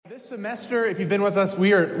This semester, if you've been with us,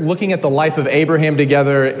 we are looking at the life of Abraham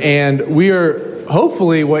together, and we are,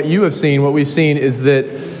 hopefully what we've seen is that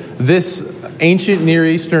this ancient Near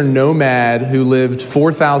Eastern nomad who lived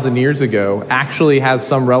 4,000 years ago actually has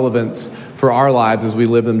some relevance for our lives as we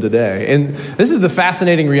live them today. And this is the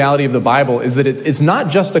fascinating reality of the Bible, is that it's not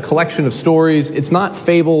just a collection of stories, it's not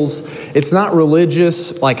fables, it's not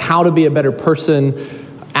religious, like how to be a better person,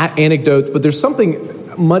 anecdotes, but there's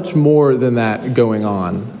something much more than that going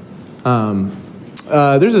on.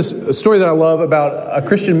 There's a story that I love about a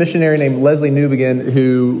Christian missionary named Leslie Newbigin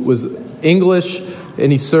who was English,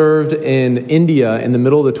 and he served in India in the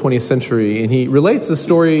middle of the 20th century. And he relates the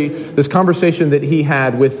story, this conversation that he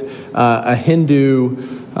had with a Hindu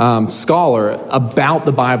scholar about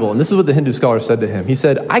the Bible. And this is what the Hindu scholar said to him. He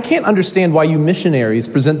said, "I can't understand why you missionaries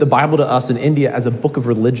present the Bible to us in India as a book of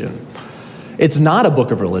religion. It's not a book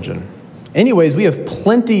of religion. Anyways, we have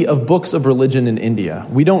plenty of books of religion in India.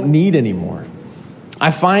 We don't need any more. I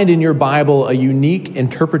find in your Bible a unique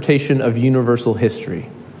interpretation of universal history,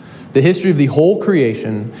 the history of the whole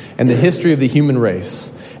creation and the history of the human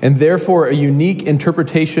race, and therefore a unique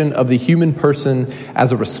interpretation of the human person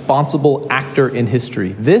as a responsible actor in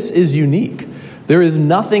history. This is unique. There is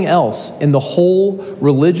nothing else in the whole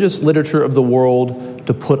religious literature of the world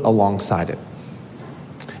to put alongside it."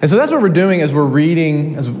 And so that's what we're doing as we're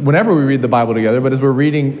reading, whenever we read the Bible together, but as we're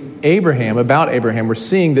reading about Abraham, we're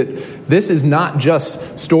seeing that this is not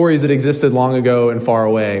just stories that existed long ago and far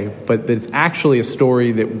away, but that it's actually a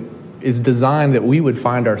story that is designed that we would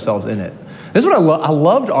find ourselves in it. This is what I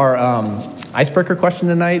loved our icebreaker question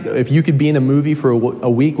tonight. If you could be in a movie for a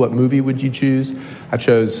week, what movie would you choose? I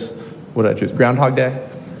chose Groundhog Day.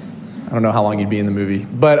 I don't know how long you'd be in the movie,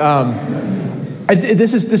 but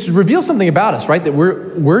this reveals something about us, right? That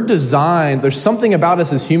we're designed. There's something about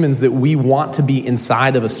us as humans that we want to be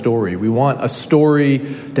inside of a story. We want a story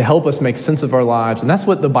to help us make sense of our lives, and that's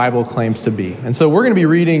what the Bible claims to be. And so we're going to be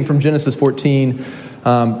reading from Genesis 14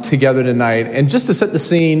 together tonight. And just to set the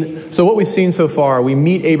scene, so what we've seen so far, we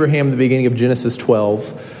meet Abraham at the beginning of Genesis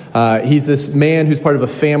 12. He's this man who's part of a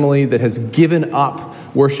family that has given up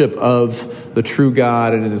worship of the true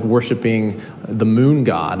God and is worshiping the moon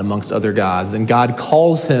god amongst other gods. And God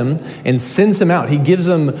calls him and sends him out. He gives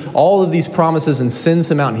him all of these promises and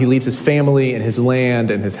sends him out. And he leaves his family and his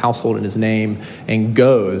land and his household and his name and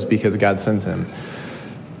goes because God sends him.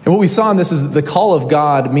 And what we saw in this is that the call of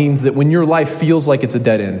God means that when your life feels like it's a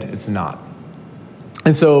dead end, it's not.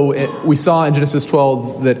 And so we saw in Genesis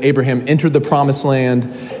 12 that Abraham entered the promised land,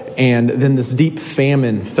 and then this deep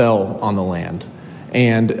famine fell on the land.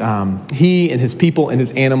 And he and his people and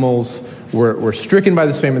his animals were stricken by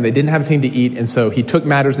this famine. They didn't have anything to eat, and so he took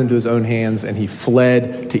matters into his own hands, and he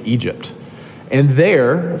fled to Egypt. And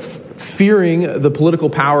there, fearing the political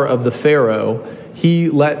power of the Pharaoh, he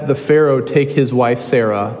let the Pharaoh take his wife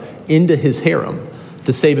Sarah into his harem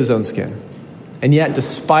to save his own skin. And yet,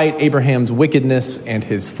 despite Abraham's wickedness and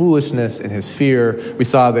his foolishness and his fear, we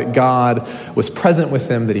saw that God was present with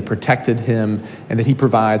him, that he protected him, and that he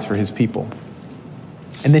provides for his people.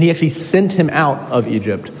 And then he actually sent him out of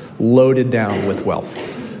Egypt, loaded down with wealth.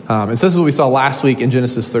 And so this is what we saw last week in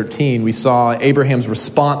Genesis 13. We saw Abraham's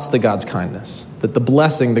response to God's kindness, that the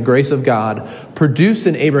blessing, the grace of God, produced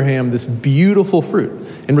in Abraham this beautiful fruit.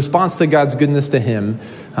 In response to God's goodness to him,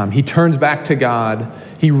 he turns back to God,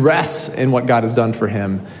 he rests in what God has done for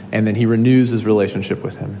him, and then he renews his relationship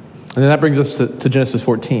with him. And then that brings us to Genesis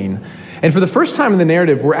 14. And for the first time in the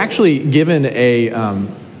narrative, we're actually given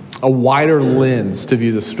a wider lens to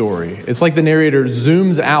view the story. It's like the narrator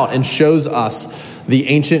zooms out and shows us the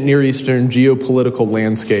ancient Near Eastern geopolitical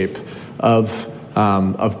landscape of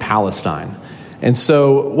Palestine. And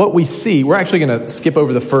so what we see, we're actually going to skip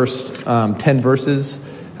over the first 10 verses,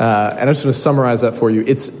 and I'm just going to summarize that for you.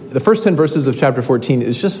 It's the first 10 verses of chapter 14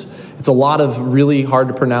 it's a lot of really hard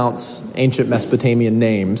to pronounce ancient Mesopotamian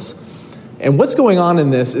names. And what's going on in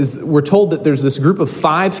this is we're told that there's this group of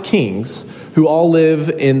 5 kings who all live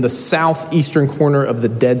in the southeastern corner of the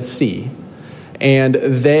Dead Sea. And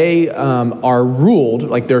they are ruled,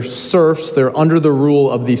 like they're serfs, they're under the rule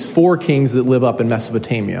of these 4 kings that live up in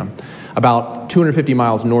Mesopotamia, about 250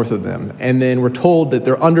 miles north of them. And then we're told that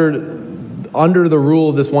they're under the rule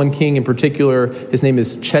of this one king in particular. His name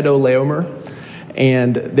is Chedorlaomer.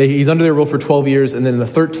 And he's under their rule for 12 years, and then in the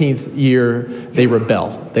 13th year, they rebel.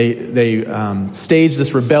 They stage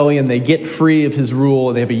this rebellion. They get free of his rule,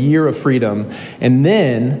 and they have a year of freedom. And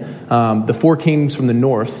then the 4 kings from the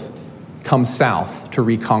north come south to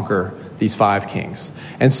reconquer these 5 kings.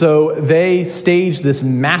 And so they stage this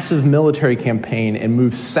massive military campaign and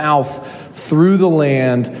move south through the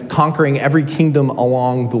land, conquering every kingdom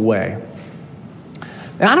along the way.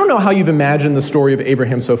 And I don't know how you've imagined the story of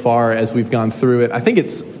Abraham so far as we've gone through it. I think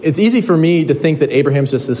it's easy for me to think that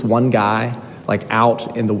Abraham's just this one guy, like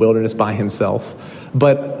out in the wilderness by himself.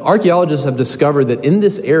 But archaeologists have discovered that in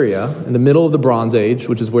this area, in the middle of the Bronze Age,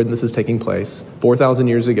 which is where this is taking place, 4,000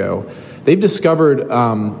 years ago, they've discovered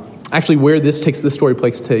actually where this story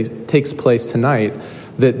takes place tonight,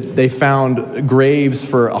 that they found graves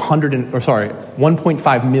for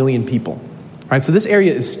 1.5 million people. Right? So this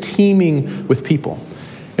area is teeming with people.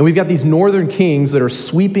 And we've got these northern kings that are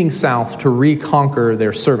sweeping south to reconquer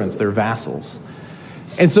their servants, their vassals.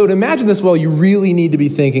 And so to imagine this well, you really need to be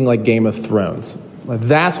thinking like Game of Thrones.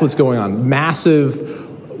 That's what's going on.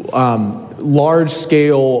 Massive,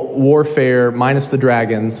 large-scale warfare, minus the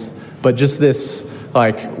dragons, but just this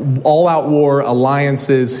like all-out war,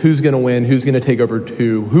 alliances, who's going to win, who's going to take over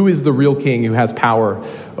who is the real king who has power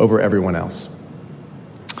over everyone else.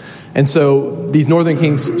 And so these northern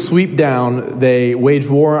kings sweep down, they wage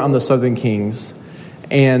war on the southern kings.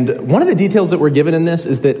 And one of the details that we're given in this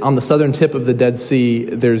is that on the southern tip of the Dead Sea,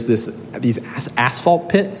 there's these asphalt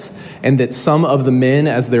pits, and that some of the men,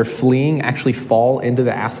 as they're fleeing, actually fall into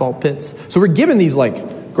the asphalt pits. So we're given these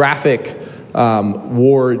like graphic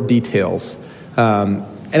war details. And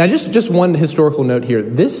I just one historical note here.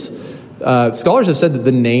 Scholars have said that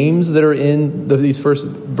the names that are in these first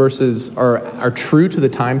verses are true to the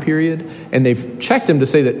time period, and they've checked them to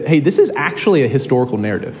say that, hey, this is actually a historical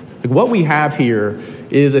narrative. Like what we have here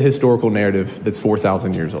is a historical narrative that's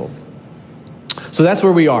 4,000 years old. So that's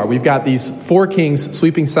where we are. We've got these four kings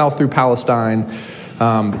sweeping south through Palestine,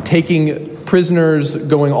 taking prisoners,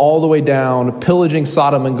 going all the way down, pillaging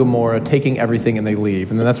Sodom and Gomorrah, taking everything, and they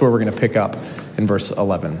leave. And then that's where we're going to pick up in verse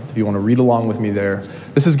 11. If you want to read along with me there.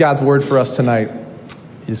 This is God's word for us tonight.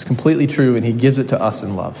 It is completely true, and he gives it to us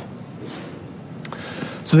in love.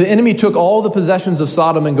 So the enemy took all the possessions of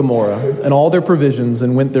Sodom and Gomorrah and all their provisions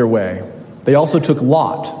and went their way. They also took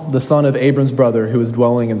Lot, the son of Abram's brother, who was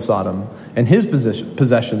dwelling in Sodom, and his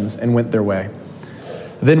possessions and went their way.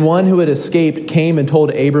 Then one who had escaped came and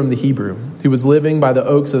told Abram the Hebrew, who was living by the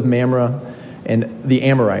oaks of Mamre, and the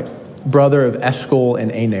Amorite, brother of Eshcol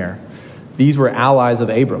and Aner. These were allies of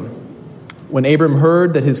Abram. When Abram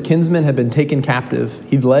heard that his kinsmen had been taken captive,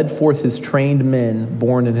 he led forth his trained men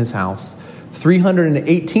born in his house,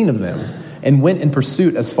 318 of them, and went in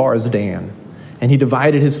pursuit as far as Dan. And he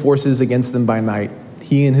divided his forces against them by night,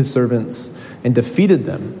 he and his servants, and defeated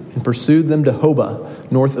them and pursued them to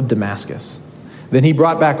Hobah, north of Damascus. Then he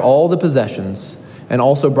brought back all the possessions, and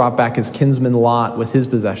also brought back his kinsman Lot with his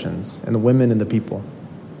possessions, and the women and the people.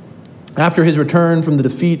 After his return from the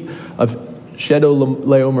defeat of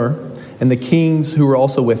Chedorlaomer and the kings who were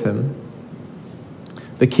also with him,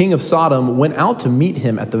 the king of Sodom went out to meet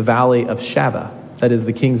him at the valley of Shaveh, that is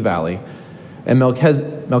the king's valley. And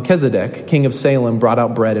Melchizedek, king of Salem, brought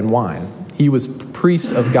out bread and wine. He was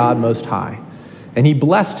priest of God Most High. And he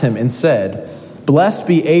blessed him and said, "Blessed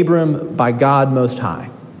be Abram by God Most High,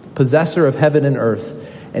 possessor of heaven and earth,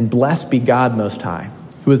 and blessed be God Most High,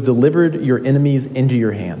 who has delivered your enemies into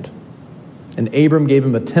your hand." And Abram gave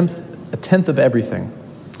him a tenth of everything.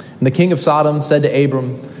 And the king of Sodom said to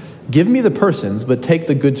Abram, "Give me the persons, but take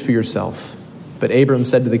the goods for yourself." But Abram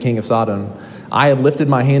said to the king of Sodom, "I have lifted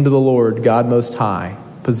my hand to the Lord, God Most High,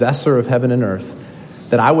 possessor of heaven and earth,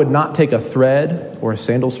 that I would not take a thread or a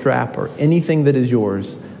sandal strap or anything that is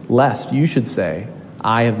yours, lest you should say,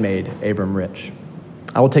 I have made Abram rich.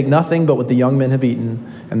 I will take nothing but what the young men have eaten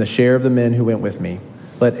and the share of the men who went with me.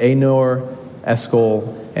 Let Aner,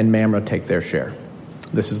 Eshcol, and Mamre take their share."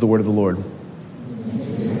 This is the word of the Lord.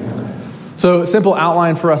 So, simple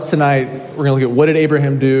outline for us tonight. We're going to look at what did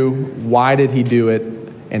Abraham do, why did he do it,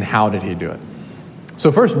 and how did he do it.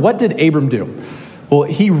 So first, what did Abram do? Well,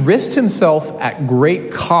 he risked himself at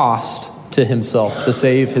great cost to himself to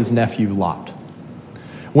save his nephew Lot.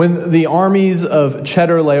 When the armies of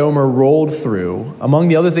Chedorlaomer rolled through, among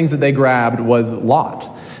the other things that they grabbed was Lot.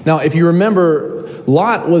 Now, if you remember,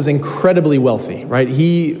 Lot was incredibly wealthy, right?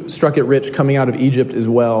 He struck it rich coming out of Egypt as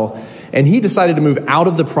well. And he decided to move out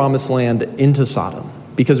of the promised land into Sodom,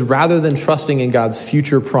 because rather than trusting in God's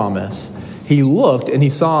future promise, he looked and he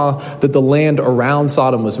saw that the land around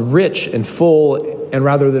Sodom was rich and full, and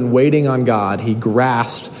rather than waiting on God, he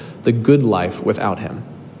grasped the good life without him.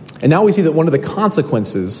 And now we see that one of the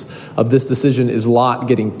consequences of this decision is Lot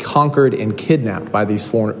getting conquered and kidnapped by these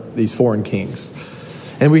foreign kings.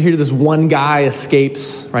 And we hear this one guy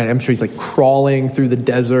escapes, right? I'm sure he's like crawling through the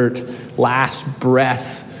desert, last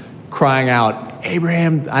breath, crying out,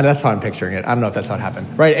 "Abraham," that's how I'm picturing it. I don't know if that's how it happened,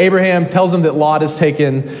 right? Abraham tells him that Lot is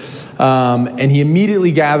taken, and he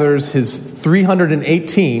immediately gathers his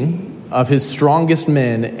 318 of his strongest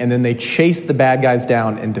men, and then they chase the bad guys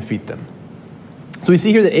down and defeat them. So we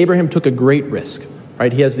see here that Abraham took a great risk,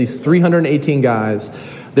 right? He has these 318 guys.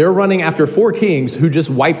 They're running after 4 kings who just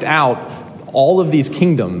wiped out all of these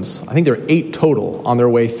kingdoms. I think there are 8 total on their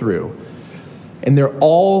way through. And they're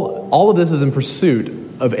all of this is in pursuit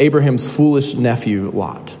of Abraham's foolish nephew,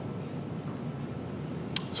 Lot.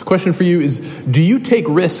 So the question for you is, do you take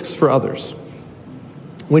risks for others?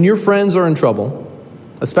 When your friends are in trouble,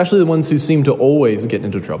 especially the ones who seem to always get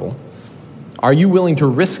into trouble, are you willing to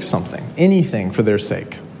risk something, anything for their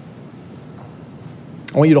sake?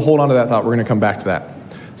 I want you to hold on to that thought. We're going to come back to that.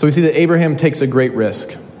 So we see that Abraham takes a great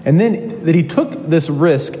risk, and then that he took this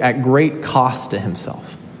risk at great cost to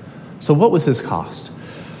himself. So what was his cost?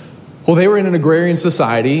 Well, they were in an agrarian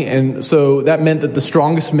society, and so that meant that the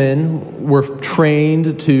strongest men were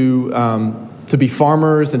trained to be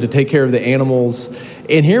farmers and to take care of the animals.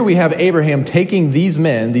 And here we have Abraham taking these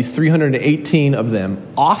men, these 318 of them,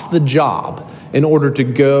 off the job in order to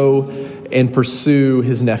go and pursue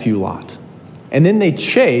his nephew Lot. And then they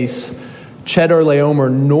chase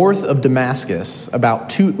Chedorlaomer north of Damascus,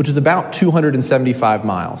 which is about 275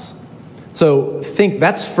 miles. So think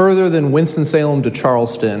that's further than Winston-Salem to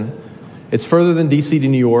Charleston. It's further than D.C. to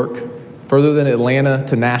New York, further than Atlanta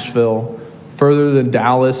to Nashville, further than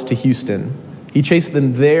Dallas to Houston. He chased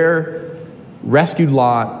them there, rescued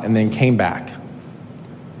Lot, and then came back,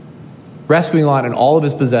 rescuing Lot and all of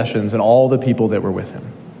his possessions and all the people that were with him.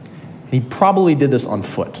 And he probably did this on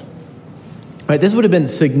foot. Right, this would have been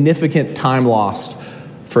significant time lost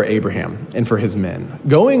for Abraham and for his men.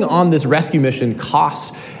 Going on this rescue mission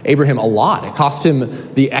cost Abraham a lot. It cost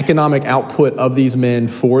him the economic output of these men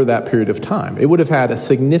for that period of time. It would have had a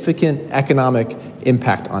significant economic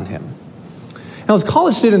impact on him. Now, as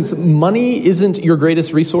college students, money isn't your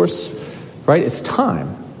greatest resource, right? It's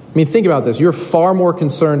time. I mean, think about this. You're far more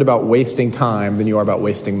concerned about wasting time than you are about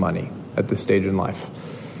wasting money at this stage in life.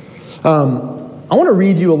 I want to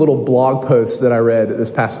read you a little blog post that I read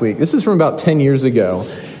this past week. This is from about 10 years ago,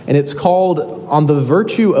 and it's called On the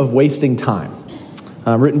Virtue of Wasting Time,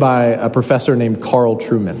 written by a professor named Carl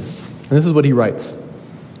Trueman. And this is what he writes.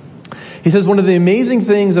 He says, one of the amazing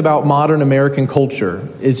things about modern American culture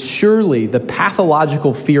is surely the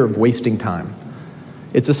pathological fear of wasting time.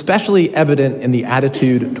 It's especially evident in the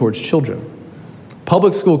attitude towards children.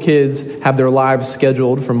 Public school kids have their lives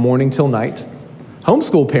scheduled from morning till night.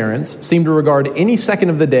 Homeschool parents seem to regard any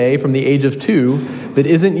second of the day from the age of 2 that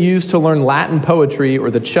isn't used to learn Latin poetry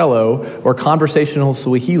or the cello or conversational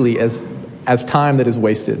Swahili as time that is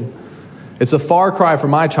wasted. It's a far cry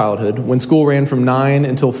from my childhood when school ran from 9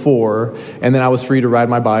 until 4, and then I was free to ride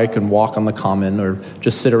my bike and walk on the common or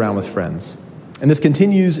just sit around with friends. And this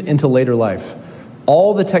continues into later life.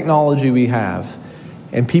 All the technology we have,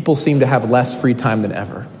 and people seem to have less free time than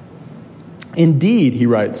ever. Indeed, he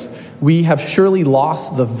writes, we have surely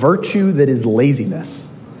lost the virtue that is laziness.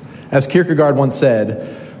 As Kierkegaard once said,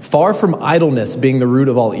 far from idleness being the root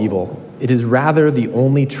of all evil, it is rather the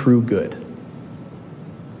only true good.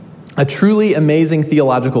 A truly amazing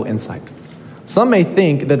theological insight. Some may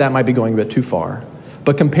think that might be going a bit too far,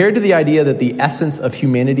 but compared to the idea that the essence of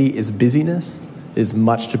humanity is busyness, is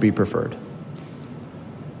much to be preferred.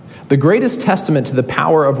 The greatest testament to the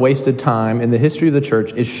power of wasted time in the history of the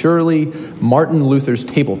church is surely Martin Luther's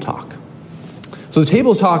Table Talk. So the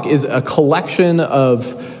Table Talk is a collection of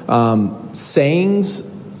sayings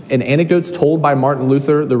and anecdotes told by Martin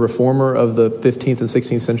Luther, the reformer of the 15th and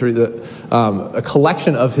 16th century, a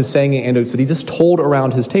collection of his saying and anecdotes that he just told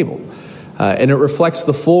around his table. And it reflects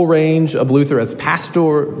the full range of Luther as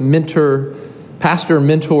pastor, mentor,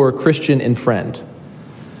 Christian, and friend.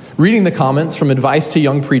 Reading the comments from Advice to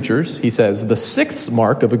Young Preachers, he says, the 6th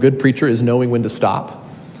mark of a good preacher is knowing when to stop.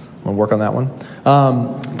 I'm going to work on that one.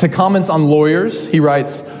 To comments on lawyers, he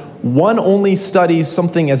writes, one only studies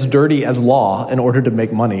something as dirty as law in order to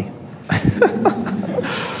make money.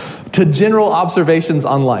 To general observations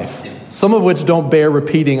on life, some of which don't bear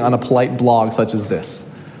repeating on a polite blog such as this.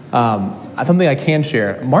 Something I can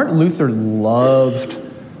share. Martin Luther loved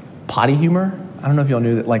potty humor. I don't know if y'all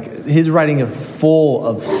knew that. Like, his writing is full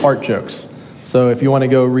of fart jokes. So if you want to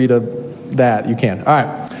go read that, you can. All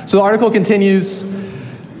right. So the article continues,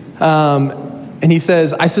 and he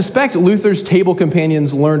says, I suspect Luther's table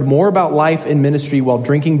companions learned more about life and ministry while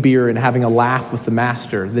drinking beer and having a laugh with the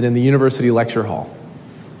master than in the university lecture hall.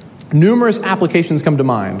 Numerous applications come to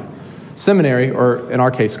mind. Seminary, or in our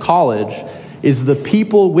case, college, is the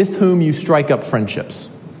people with whom you strike up friendships.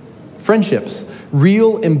 Friendships,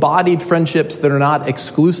 real embodied friendships that are not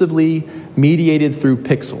exclusively mediated through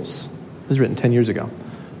pixels. This was written 10 years ago.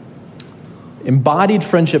 Embodied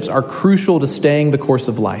friendships are crucial to staying the course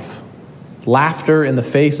of life. Laughter in the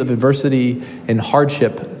face of adversity and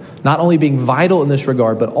hardship, not only being vital in this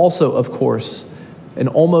regard, but also, of course, an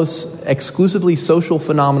almost exclusively social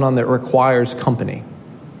phenomenon that requires company.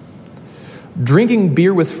 Drinking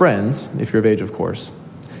beer with friends, if you're of age, of course,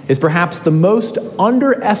 is perhaps the most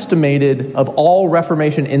underestimated of all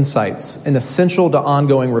Reformation insights and essential to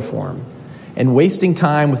ongoing reform. And wasting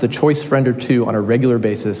time with a choice friend or two on a regular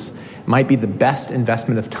basis might be the best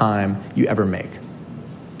investment of time you ever make.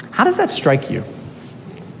 How does that strike you?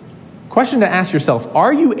 Question to ask yourself,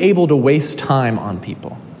 are you able to waste time on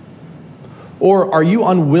people? Or are you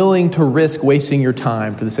unwilling to risk wasting your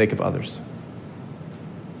time for the sake of others?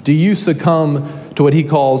 Do you succumb to what he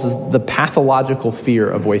calls as the pathological fear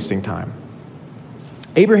of wasting time?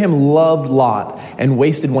 Abraham loved Lot and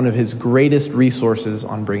wasted one of his greatest resources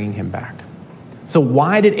on bringing him back. So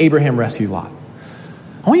why did Abraham rescue Lot?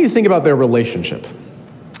 I want you to think about their relationship.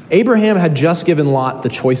 Abraham had just given Lot the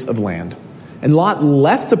choice of land, and Lot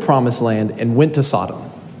left the promised land and went to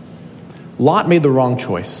Sodom. Lot made the wrong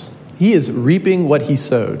choice. He is reaping what he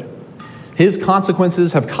sowed. His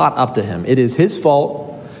consequences have caught up to him. It is his fault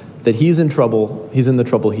that he's in trouble. He's in the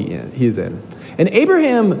trouble he is in. And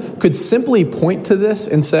Abraham could simply point to this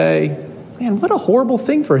and say, man, what a horrible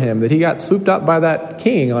thing for him that he got swooped up by that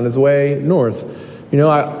king on his way north. You know,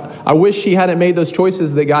 I wish he hadn't made those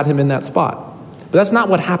choices that got him in that spot. But that's not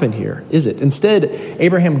what happened here, is it? Instead,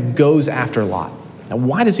 Abraham goes after Lot. Now,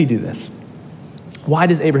 why does he do this? Why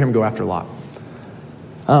does Abraham go after Lot?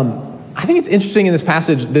 I think it's interesting in this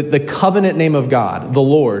passage that the covenant name of God, the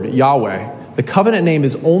Lord, Yahweh, the covenant name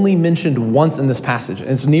is only mentioned once in this passage, and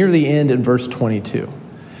it's near the end in verse 22.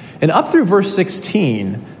 And up through verse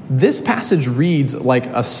 16, this passage reads like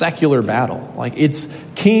a secular battle. Like it's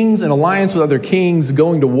kings in alliance with other kings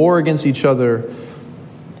going to war against each other.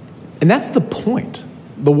 And that's the point.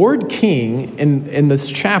 The word king in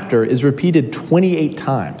this chapter is repeated 28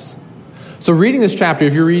 times. So reading this chapter,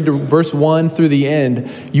 if you read verse 1 through the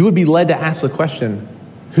end, you would be led to ask the question,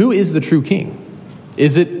 who is the true king?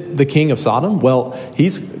 Is it the king of Sodom? Well,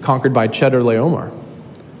 he's conquered by Chedorlaomer.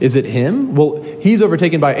 Is it him? Well, he's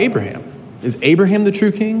overtaken by Abraham. Is Abraham the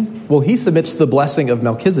true king? Well, he submits to the blessing of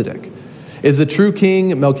Melchizedek. Is the true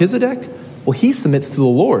king Melchizedek? Well, he submits to the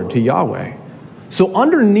Lord, to Yahweh. So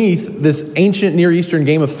underneath this ancient Near Eastern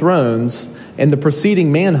Game of Thrones and the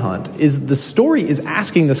preceding manhunt is the story is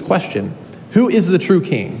asking this question, who is the true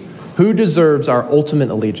king? Who deserves our ultimate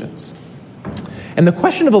allegiance? And the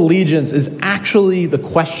question of allegiance is actually the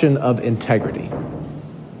question of integrity.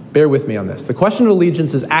 Bear with me on this. The question of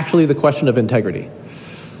allegiance is actually the question of integrity.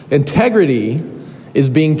 Integrity is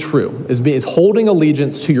being true, is holding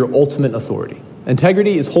allegiance to your ultimate authority.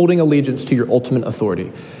 Integrity is holding allegiance to your ultimate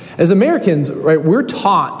authority. As Americans, right, we're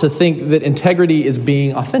taught to think that integrity is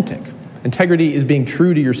being authentic. Integrity is being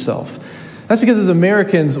true to yourself. That's because as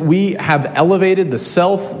Americans, we have elevated the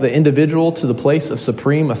self, the individual, to the place of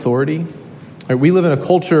supreme authority. Right, we live in a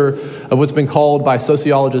culture of what's been called by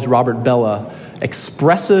sociologist Robert Bellah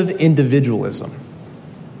expressive individualism,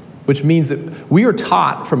 which means that we are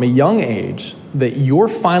taught from a young age that your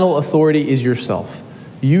final authority is yourself.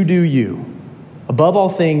 You do you. Above all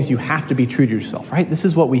things, you have to be true to yourself, right? This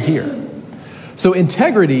is what we hear. So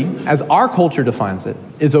integrity, as our culture defines it,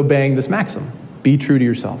 is obeying this maxim. Be true to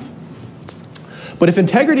yourself. But if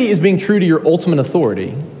integrity is being true to your ultimate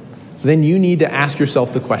authority, then you need to ask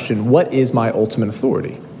yourself the question, what is my ultimate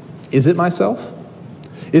authority? Is it myself?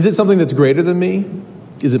 Is it something that's greater than me?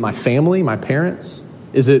 Is it my family, my parents?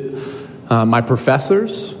 Is it my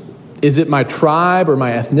professors? Is it my tribe or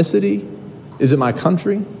my ethnicity? Is it my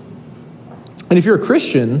country? And if you're a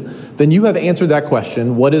Christian, then you have answered that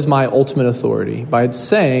question, what is my ultimate authority? By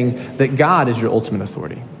saying that God is your ultimate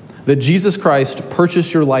authority. That Jesus Christ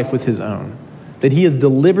purchased your life with his own. That he has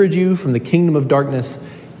delivered you from the kingdom of darkness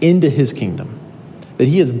into his kingdom. That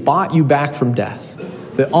he has bought you back from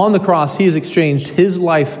death. That on the cross, he has exchanged his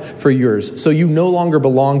life for yours. So you no longer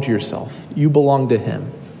belong to yourself. You belong to him.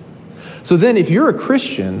 So then if you're a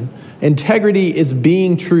Christian, integrity is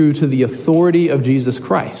being true to the authority of Jesus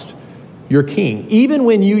Christ, your king, even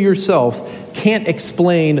when you yourself can't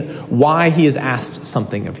explain why he has asked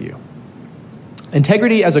something of you.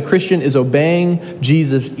 Integrity as a Christian is obeying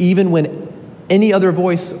Jesus even when any other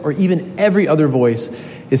voice or even every other voice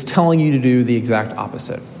is telling you to do the exact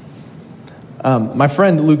opposite. My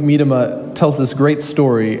friend Luke Miedema tells this great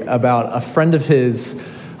story about a friend of his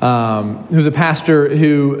who's a pastor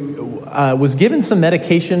who was given some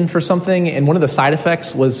medication for something, and one of the side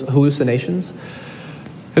effects was hallucinations.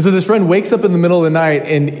 And so this friend wakes up in the middle of the night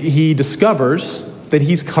and he discovers that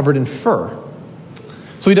he's covered in fur.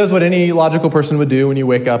 So he does what any logical person would do when you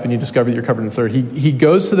wake up and you discover that you're covered in fur. He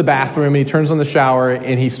goes to the bathroom and he turns on the shower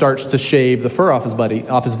and he starts to shave the fur off his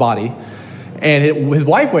body. And his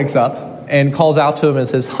wife wakes up and calls out to him and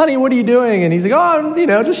says, "Honey, what are you doing?" And he's like, "Oh,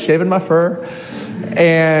 I'm, just shaving my fur."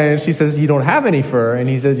 And she says, "You don't have any fur." And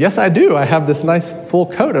he says, "Yes, I do. I have this nice full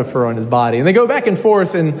coat of fur on his body." And they go back and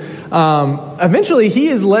forth. And eventually he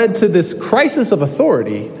is led to this crisis of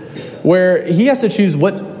authority where he has to choose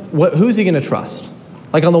who's he going to trust.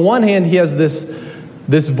 Like on the one hand, he has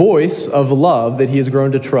this voice of love that he has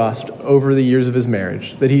grown to trust over the years of his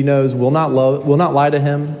marriage, that he knows will not lie to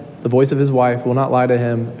him. The voice of his wife will not lie to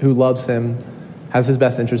him, who loves him, has his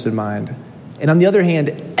best interest in mind. And on the other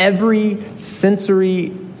hand, every sense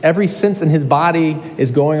in his body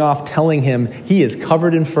is going off telling him he is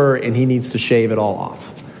covered in fur and he needs to shave it all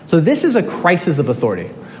off. So this is a crisis of authority.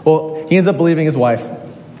 Well, he ends up believing his wife,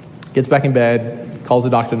 gets back in bed, calls the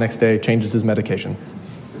doctor the next day, changes his medication.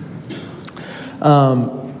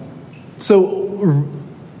 So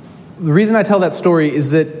the reason I tell that story is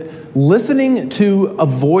that listening to a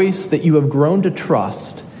voice that you have grown to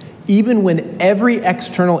trust, even when every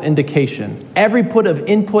external indication, every put of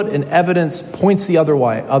input and evidence points the other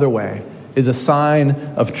way, is a sign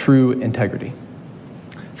of true integrity.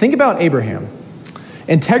 Think about Abraham.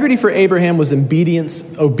 Integrity for Abraham was obedience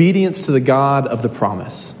to the God of the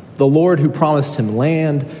promise, the Lord who promised him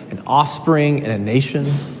land and offspring and a nation,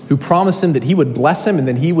 who promised him that he would bless him and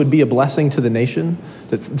that he would be a blessing to the nation,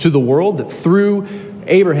 to the world, that through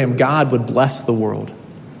Abraham, God would bless the world.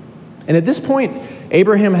 And at this point,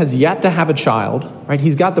 Abraham has yet to have a child, right?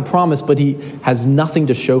 He's got the promise, but he has nothing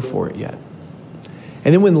to show for it yet.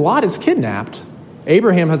 And then when Lot is kidnapped,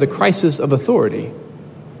 Abraham has a crisis of authority.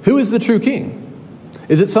 Who is the true king?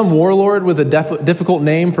 Is it some warlord with a difficult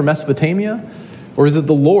name from Mesopotamia? Or is it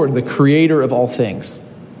the Lord, the creator of all things?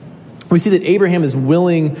 We see that Abraham is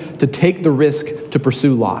willing to take the risk to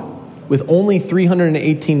pursue Lot with only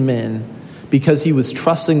 318 men because he was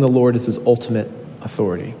trusting the Lord as his ultimate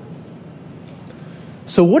authority.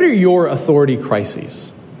 So what are your authority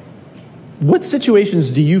crises? What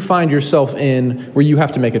situations do you find yourself in where you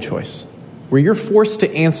have to make a choice? Where you're forced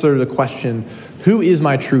to answer the question, who is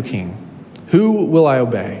my true king? Who will I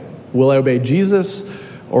obey? Will I obey Jesus,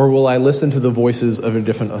 or will I listen to the voices of a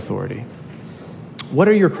different authority? What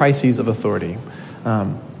are your crises of authority?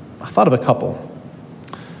 I thought of a couple.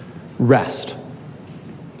 Rest.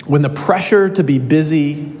 When the pressure to be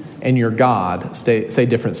busy and your God say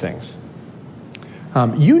different things.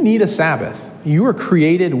 You need a Sabbath. We are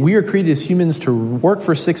created as humans to work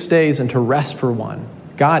for 6 days and to rest for one.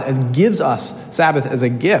 God gives us Sabbath as a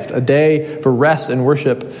gift, a day for rest and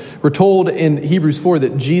worship. We're told in Hebrews 4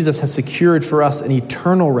 that Jesus has secured for us an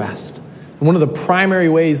eternal rest. And one of the primary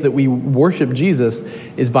ways that we worship Jesus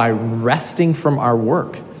is by resting from our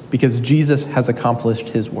work, because Jesus has accomplished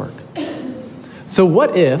his work. So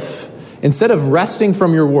what if, instead of resting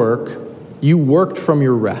from your work, you worked from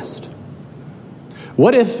your rest?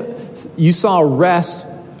 What if you saw rest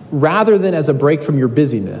rather than as a break from your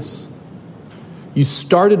busyness? You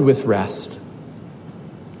started with rest,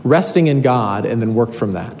 resting in God, and then worked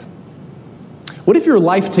from that. What if your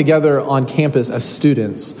life together on campus as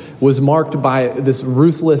students was marked by this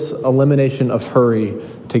ruthless elimination of hurry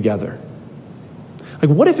together? Like,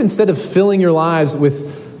 what if instead of filling your lives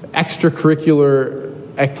with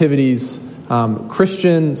extracurricular activities,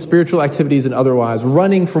 Christian, spiritual activities, and otherwise,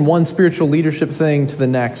 running from one spiritual leadership thing to the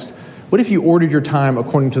next, what if you ordered your time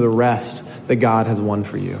according to the rest that God has won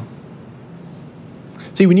for you?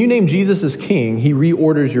 See, when you name Jesus as king, he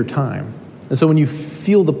reorders your time. And so when you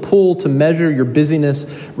feel the pull to measure your busyness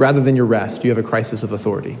rather than your rest, you have a crisis of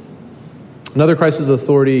authority. Another crisis of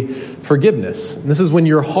authority, forgiveness. And this is when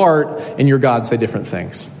your heart and your God say different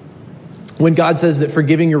things. When God says that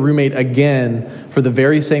forgiving your roommate again for the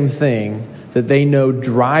very same thing that they know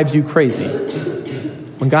drives you crazy.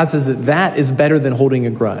 When God says that is better than holding a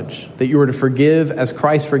grudge, that you are to forgive as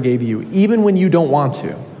Christ forgave you, even when you don't want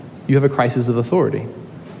to, you have a crisis of authority.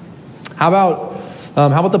 How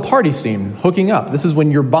about the party scene, hooking up? This is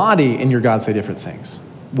when your body and your God say different things.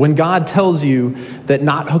 When God tells you that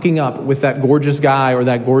not hooking up with that gorgeous guy or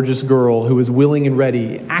that gorgeous girl who is willing and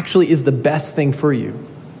ready actually is the best thing for you.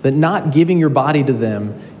 That not giving your body to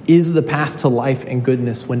them is the path to life and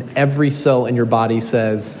goodness, when every cell in your body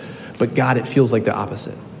says, but God, it feels like the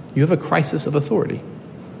opposite. You have a crisis of authority.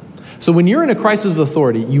 So when you're in a crisis of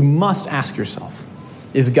authority, you must ask yourself,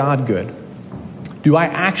 is God good? Do I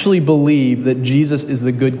actually believe that Jesus is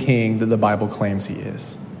the good king that the Bible claims he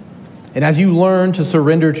is? And as you learn to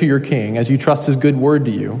surrender to your king, as you trust his good word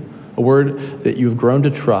to you, a word that you've grown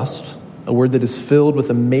to trust, a word that is filled with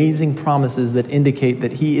amazing promises that indicate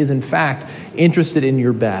that he is in fact interested in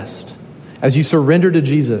your best. As you surrender to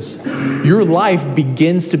Jesus, your life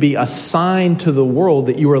begins to be a sign to the world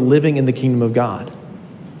that you are living in the kingdom of God.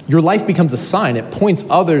 Your life becomes a sign. It points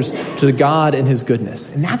others to God and his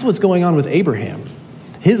goodness. And that's what's going on with Abraham.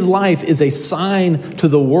 His life is a sign to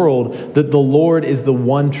the world that the Lord is the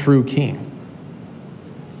one true king.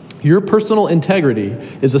 Your personal integrity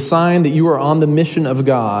is a sign that you are on the mission of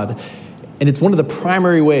God, and it's one of the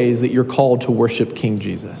primary ways that you're called to worship King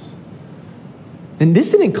Jesus. And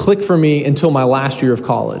this didn't click for me until my last year of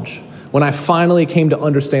college, when I finally came to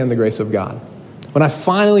understand the grace of God. When I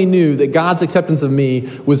finally knew that God's acceptance of me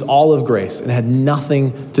was all of grace and had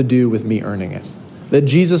nothing to do with me earning it. That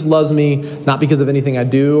Jesus loves me not because of anything I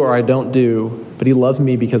do or I don't do, but he loves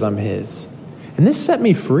me because I'm his. And this set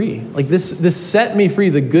me free. Like this set me free.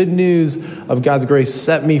 The good news of God's grace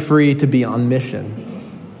set me free to be on mission.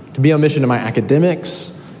 To be on mission in my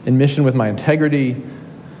academics, in mission with my integrity.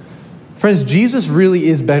 Friends, Jesus really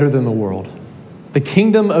is better than the world. The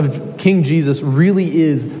kingdom of King Jesus really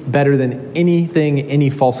is better than anything any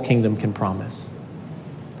false kingdom can promise.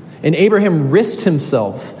 And Abraham risked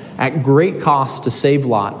himself at great cost to save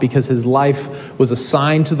Lot because his life was a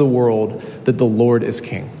sign to the world that the Lord is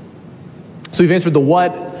king. So we've answered the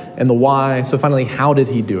what and the why. So finally, how did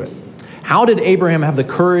he do it? How did Abraham have the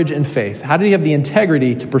courage and faith? How did he have the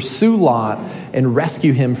integrity to pursue Lot and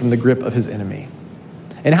rescue him from the grip of his enemy?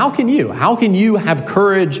 And how can you? How can you have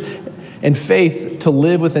courage and faith to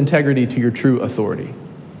live with integrity to your true authority?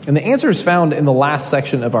 And the answer is found in the last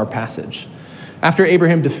section of our passage. After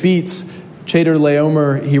Abraham defeats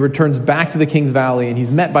Chedorlaomer, he returns back to the King's Valley, and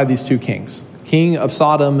he's met by these two kings, king of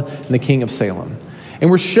Sodom and the king of Salem. And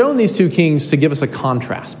we're shown these two kings to give us a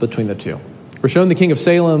contrast between the two. We're shown the king of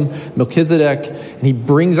Salem, Melchizedek, and he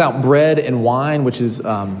brings out bread and wine, which is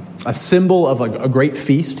a symbol of a great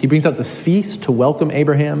feast. He brings out this feast to welcome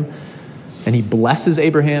Abraham, and he blesses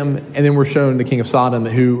Abraham. And then we're shown the king of Sodom,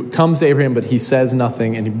 who comes to Abraham, but he says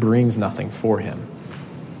nothing, and he brings nothing for him.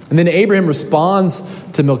 And then Abraham responds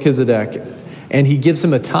to Melchizedek, and he gives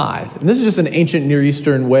him a tithe. And this is just an ancient Near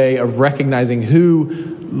Eastern way of recognizing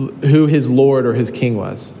who his Lord or his king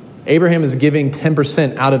was. Abraham is giving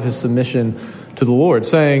 10% out of his submission to the Lord,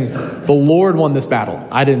 saying, the Lord won this battle.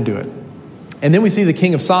 I didn't do it. And then we see the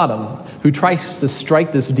king of Sodom, who tries to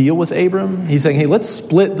strike this deal with Abram. He's saying, hey, let's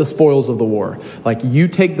split the spoils of the war. Like, you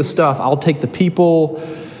take the stuff, I'll take the people.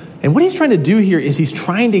 And what he's trying to do here is he's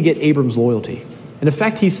trying to get Abram's loyalty. And in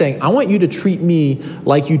fact, he's saying, I want you to treat me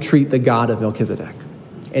like you treat the God of Melchizedek.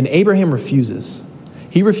 And Abraham refuses.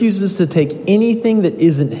 He refuses to take anything that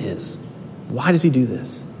isn't his. Why does he do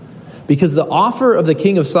this? Because the offer of the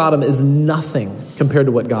king of Sodom is nothing compared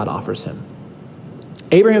to what God offers him.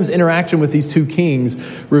 Abraham's interaction with these two kings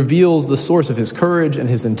reveals the source of his courage and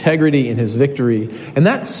his integrity and his victory. And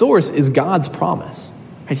that source is God's promise.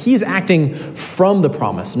 Right? He's acting from the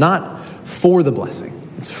promise, not for the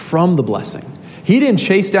blessing. It's from the blessing. He didn't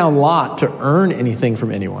chase down Lot to earn anything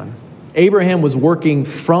from anyone. Abraham was working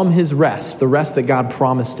from his rest, the rest that God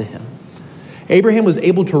promised to him. Abraham was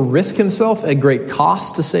able to risk himself at great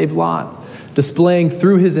cost to save Lot, displaying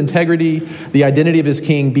through his integrity the identity of his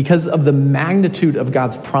king because of the magnitude of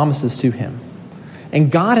God's promises to him. And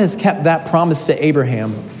God has kept that promise to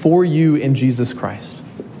Abraham for you in Jesus Christ.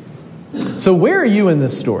 So where are you in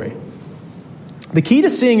this story? The key to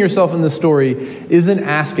seeing yourself in this story isn't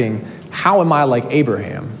asking, how am I like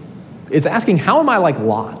Abraham? It's asking, how am I like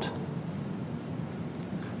Lot?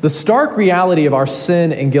 The stark reality of our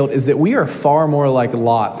sin and guilt is that we are far more like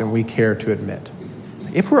Lot than we care to admit.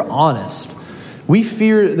 If we're honest, we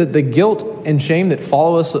fear that the guilt and shame that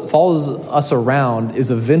follows us around is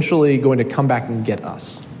eventually going to come back and get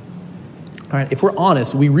us. All right, if we're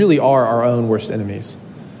honest, we really are our own worst enemies.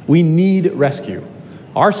 We need rescue.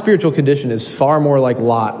 Our spiritual condition is far more like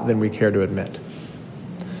Lot than we care to admit.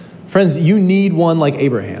 Friends, you need one like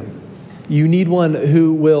Abraham. You need one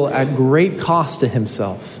who will, at great cost to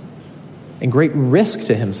himself and great risk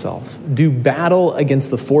to himself, do battle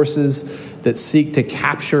against the forces that seek to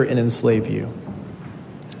capture and enslave you.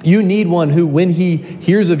 You need one who, when he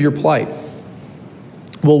hears of your plight,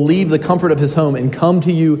 will leave the comfort of his home and come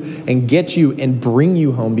to you and get you and bring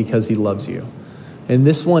you home because he loves you. And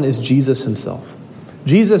this one is Jesus himself.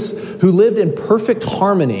 Jesus, who lived in perfect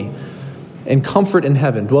harmony and comfort in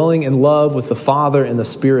heaven, dwelling in love with the Father and the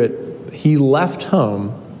Spirit. He left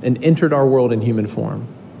home and entered our world in human form.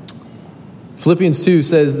 Philippians 2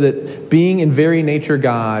 says that being in very nature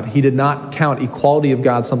God, he did not count equality of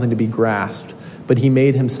God something to be grasped, but he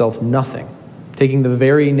made himself nothing, taking the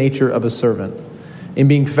very nature of a servant In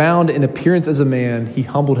being found in appearance as a man, he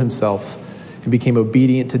humbled himself and became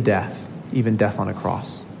obedient to death, even death on a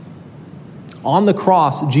cross. On the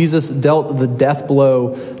cross, Jesus dealt the death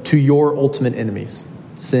blow to your ultimate enemies,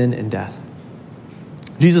 sin and death.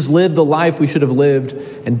 Jesus lived the life we should have lived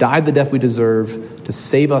and died the death we deserve to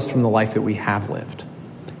save us from the life that we have lived.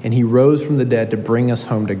 And he rose from the dead to bring us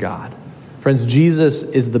home to God. Friends, Jesus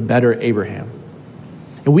is the better Abraham.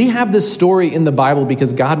 And we have this story in the Bible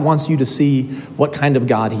because God wants you to see what kind of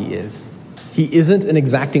God he is. He isn't an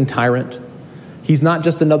exacting tyrant. He's not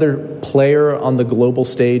just another player on the global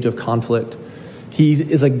stage of conflict. He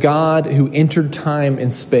is a God who entered time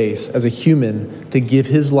and space as a human to give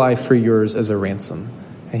his life for yours as a ransom.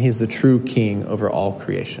 And he is the true king over all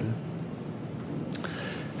creation.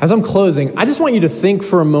 As I'm closing, I just want you to think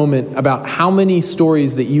for a moment about how many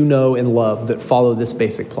stories that you know and love that follow this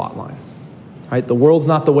basic plot line. Right? The world's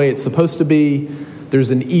not the way it's supposed to be. There's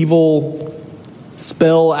an evil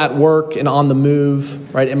spell at work and on the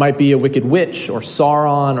move. Right? It might be a wicked witch or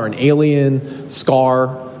Sauron or an alien,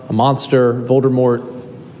 Scar, a monster, Voldemort.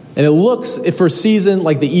 And it looks, if for a season,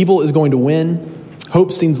 like the evil is going to win.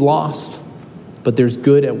 Hope seems lost, but there's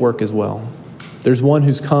good at work as well. There's one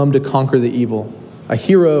who's come to conquer the evil, a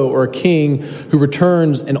hero or a king who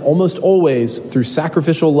returns and almost always, through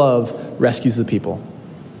sacrificial love, rescues the people.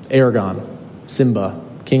 Aragorn, Simba,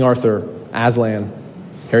 King Arthur, Aslan,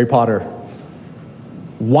 Harry Potter.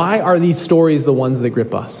 Why are these stories the ones that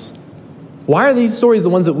grip us? Why are these stories the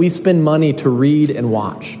ones that we spend money to read and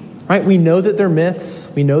watch? Right? We know that they're myths.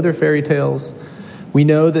 We know they're fairy tales. We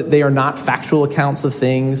know that they are not factual accounts of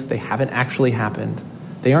things. They haven't actually happened.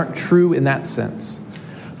 They aren't true in that sense.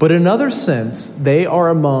 But in another sense, they are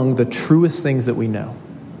among the truest things that we know.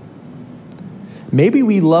 Maybe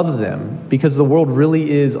we love them because the world really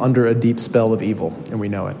is under a deep spell of evil, and we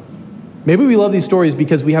know it. Maybe we love these stories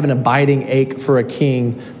because we have an abiding ache for a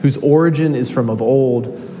king whose origin is from of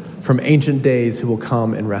old, from ancient days, who will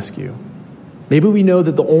come and rescue. Maybe we know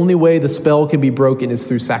that the only way the spell can be broken is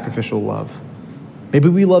through sacrificial love. Maybe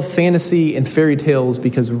we love fantasy and fairy tales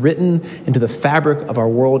because written into the fabric of our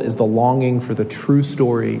world is the longing for the true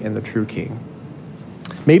story and the true king.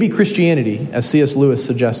 Maybe Christianity, as C.S. Lewis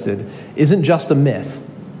suggested, isn't just a myth,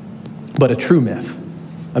 but a true myth.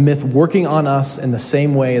 A myth working on us in the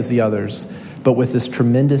same way as the others, but with this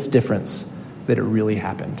tremendous difference that it really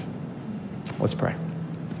happened. Let's pray.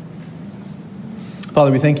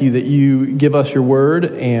 Father, we thank you that you give us your word,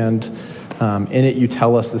 and in it you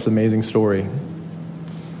tell us this amazing story.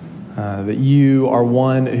 That you are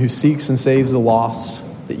one who seeks and saves the lost,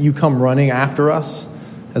 that you come running after us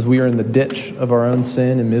as we are in the ditch of our own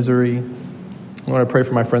sin and misery. Lord, I pray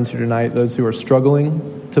for my friends here tonight, those who are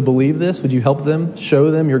struggling to believe this. Would you help them,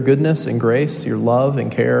 show them your goodness and grace, your love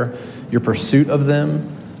and care, your pursuit of them,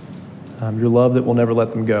 your love that will never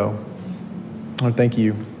let them go. Lord, thank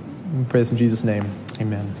you. We pray this in Jesus' name.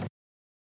 Amen.